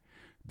that.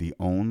 The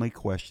only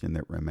question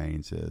that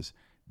remains is,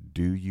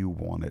 do you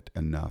want it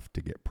enough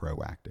to get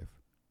proactive?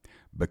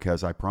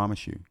 Because I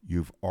promise you,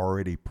 you've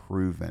already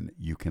proven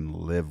you can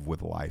live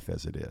with life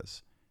as it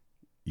is.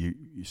 You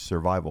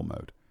survival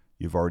mode.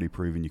 You've already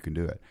proven you can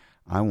do it.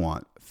 I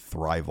want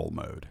thrival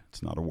mode.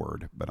 It's not a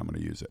word, but I'm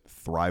going to use it.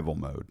 Thrival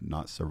mode,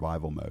 not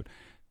survival mode.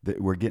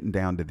 We're getting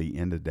down to the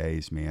end of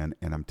days, man,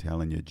 and I'm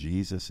telling you,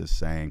 Jesus is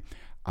saying,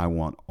 I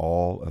want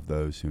all of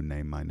those who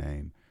name my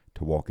name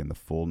to walk in the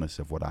fullness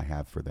of what I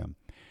have for them.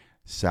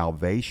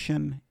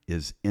 Salvation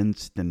is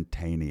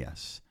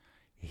instantaneous.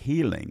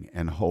 Healing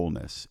and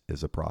wholeness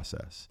is a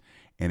process.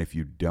 And if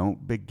you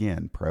don't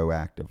begin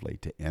proactively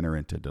to enter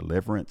into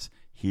deliverance,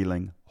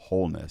 healing,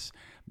 wholeness,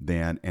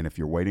 then, and if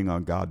you're waiting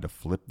on God to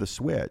flip the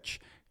switch,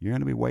 you're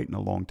going to be waiting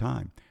a long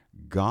time.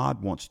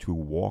 God wants to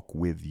walk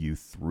with you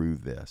through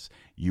this.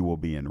 You will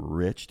be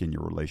enriched in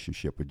your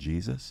relationship with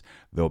Jesus.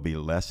 There'll be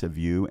less of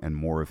you and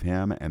more of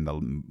him,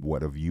 and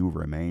what of you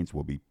remains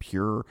will be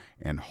pure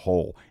and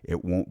whole.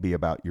 It won't be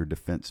about your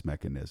defense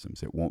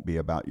mechanisms. It won't be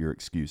about your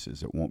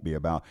excuses. It won't be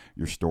about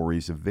your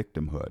stories of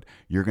victimhood.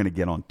 You're going to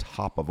get on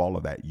top of all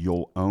of that.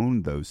 You'll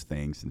own those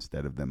things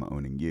instead of them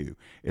owning you.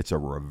 It's a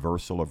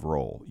reversal of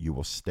role. You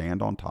will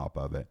stand on top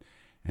of it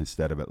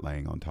instead of it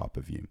laying on top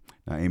of you.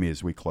 Now, Amy,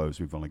 as we close,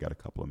 we've only got a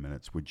couple of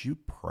minutes. Would you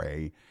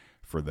pray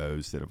for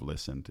those that have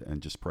listened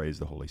and just pray as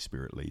the Holy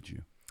Spirit leads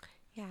you?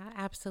 Yeah,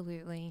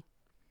 absolutely.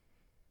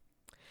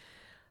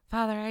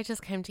 Father, I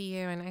just come to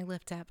you and I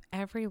lift up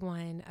every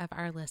one of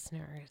our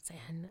listeners.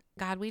 And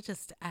God,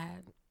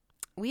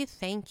 we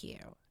thank you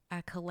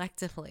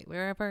collectively,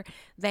 wherever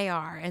they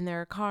are, in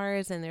their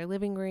cars, in their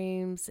living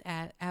rooms,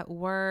 at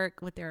work,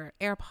 with their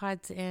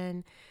AirPods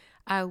in.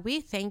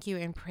 We thank you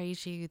and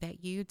praise you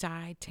that you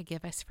died to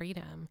give us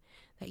freedom,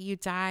 that you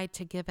died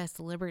to give us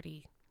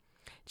liberty.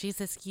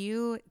 Jesus,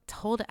 you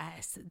told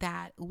us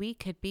that we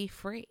could be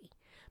free,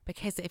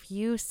 because if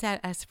you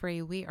set us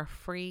free, we are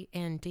free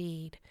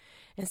indeed.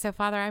 And so,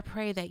 Father, I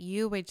pray that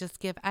you would just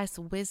give us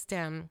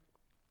wisdom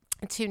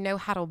to know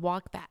how to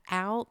walk that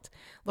out.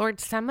 Lord,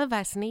 some of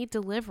us need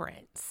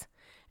deliverance.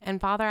 And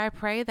Father, I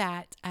pray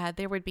that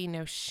there would be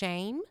no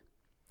shame.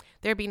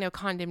 There'd be no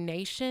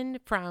condemnation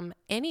from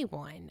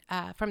anyone,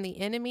 from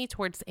the enemy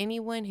towards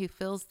anyone who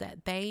feels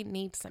that they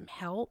need some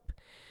help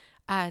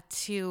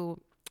to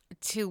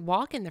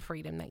walk in the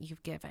freedom that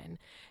you've given.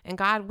 And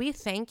God, we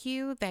thank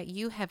you that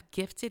you have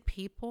gifted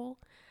people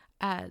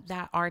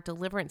that are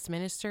deliverance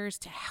ministers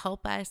to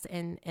help us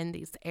in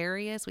these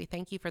areas. We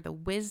thank you for the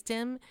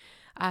wisdom,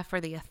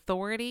 for the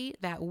authority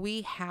that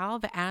we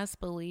have as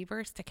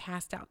believers to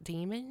cast out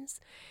demons.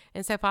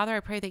 And so, Father, I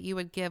pray that you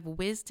would give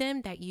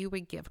wisdom, that you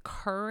would give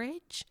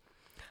courage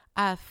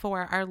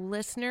for our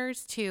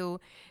listeners to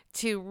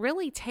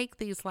really take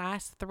these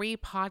last 3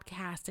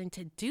 podcasts and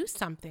to do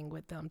something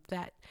with them,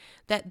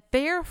 that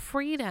their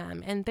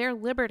freedom and their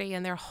liberty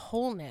and their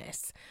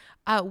wholeness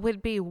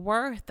would be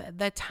worth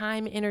the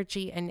time,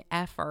 energy, and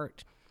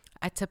effort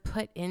to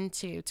put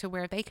into, to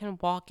where they can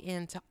walk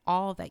into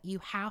all that you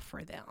have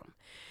for them.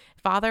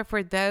 Father,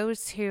 for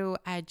those who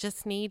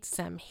just need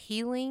some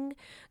healing,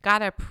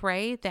 God, I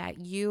pray that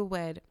you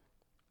would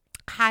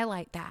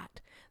highlight that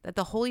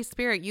the Holy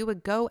Spirit, you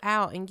would go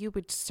out and you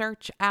would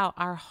search out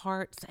our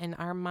hearts and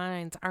our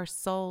minds, our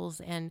souls,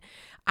 and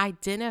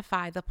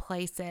identify the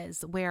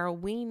places where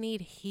we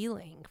need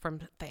healing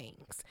from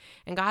things.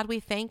 And God, we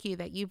thank you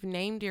that you've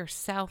named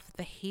yourself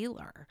the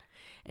healer.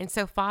 And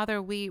so,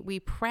 Father, we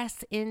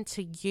press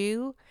into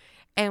you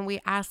and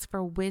we ask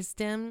for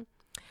wisdom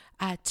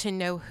to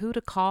know who to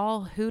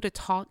call, who to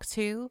talk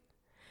to.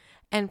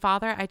 And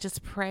Father, I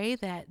just pray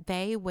that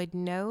they would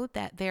know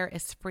that there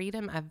is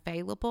freedom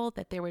available,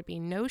 that there would be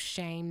no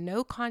shame,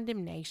 no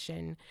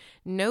condemnation,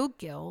 no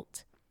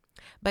guilt,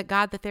 but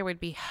God, that there would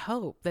be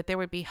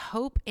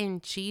hope,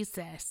 in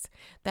Jesus,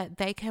 that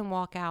they can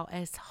walk out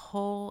as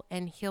whole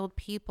and healed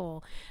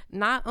people,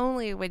 not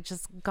only with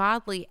just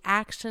godly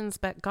actions,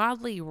 but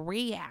godly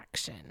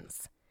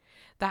reactions.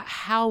 That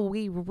how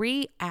we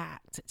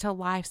react to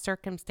life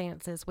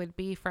circumstances would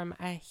be from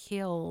a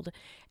healed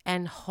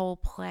and whole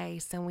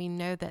place. And we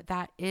know that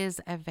that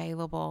is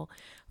available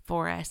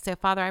for us. So,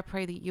 Father, I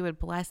pray that you would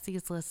bless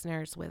these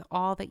listeners with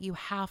all that you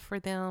have for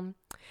them,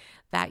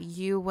 that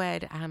you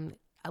would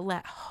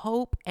let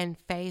hope and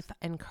faith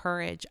and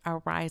courage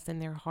arise in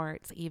their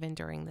hearts, even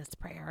during this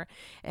prayer.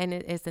 And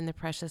it is in the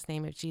precious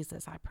name of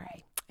Jesus, I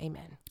pray.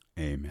 Amen.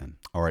 Amen.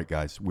 All right,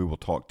 guys, we will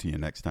talk to you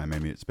next time.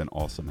 Amy, it's been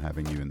awesome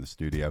having you in the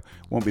studio.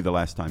 Won't be the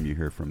last time you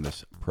hear from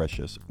this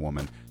precious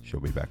woman. She'll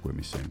be back with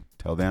me soon.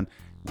 Till then,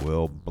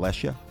 we'll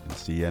bless you and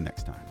see you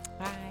next time.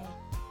 Bye.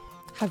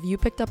 Have you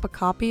picked up a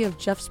copy of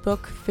Jeff's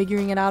book,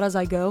 Figuring It Out As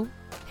I Go?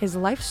 His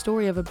life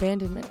story of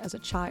abandonment as a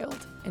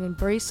child, an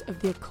embrace of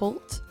the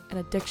occult and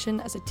addiction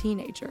as a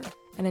teenager,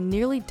 and a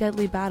nearly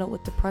deadly battle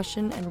with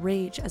depression and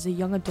rage as a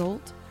young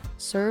adult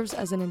serves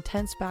as an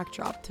intense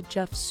backdrop to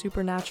Jeff's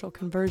supernatural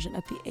conversion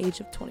at the age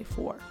of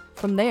 24.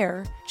 From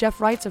there,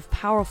 Jeff writes of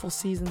powerful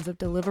seasons of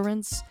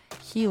deliverance,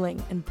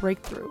 healing, and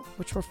breakthrough,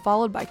 which were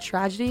followed by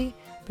tragedy,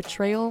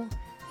 betrayal,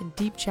 and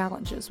deep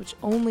challenges which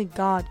only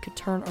God could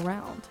turn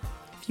around.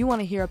 If you want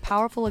to hear a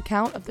powerful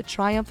account of the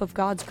triumph of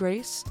God's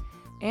grace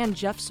and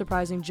Jeff's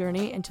surprising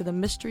journey into the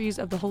mysteries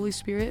of the Holy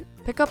Spirit,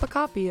 pick up a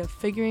copy of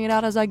Figuring It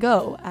Out As I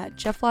Go at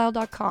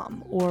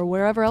jefflyle.com or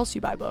wherever else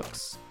you buy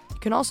books. You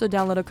can also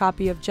download a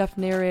copy of Jeff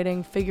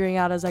narrating Figuring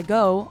Out As I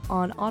Go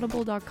on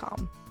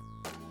audible.com.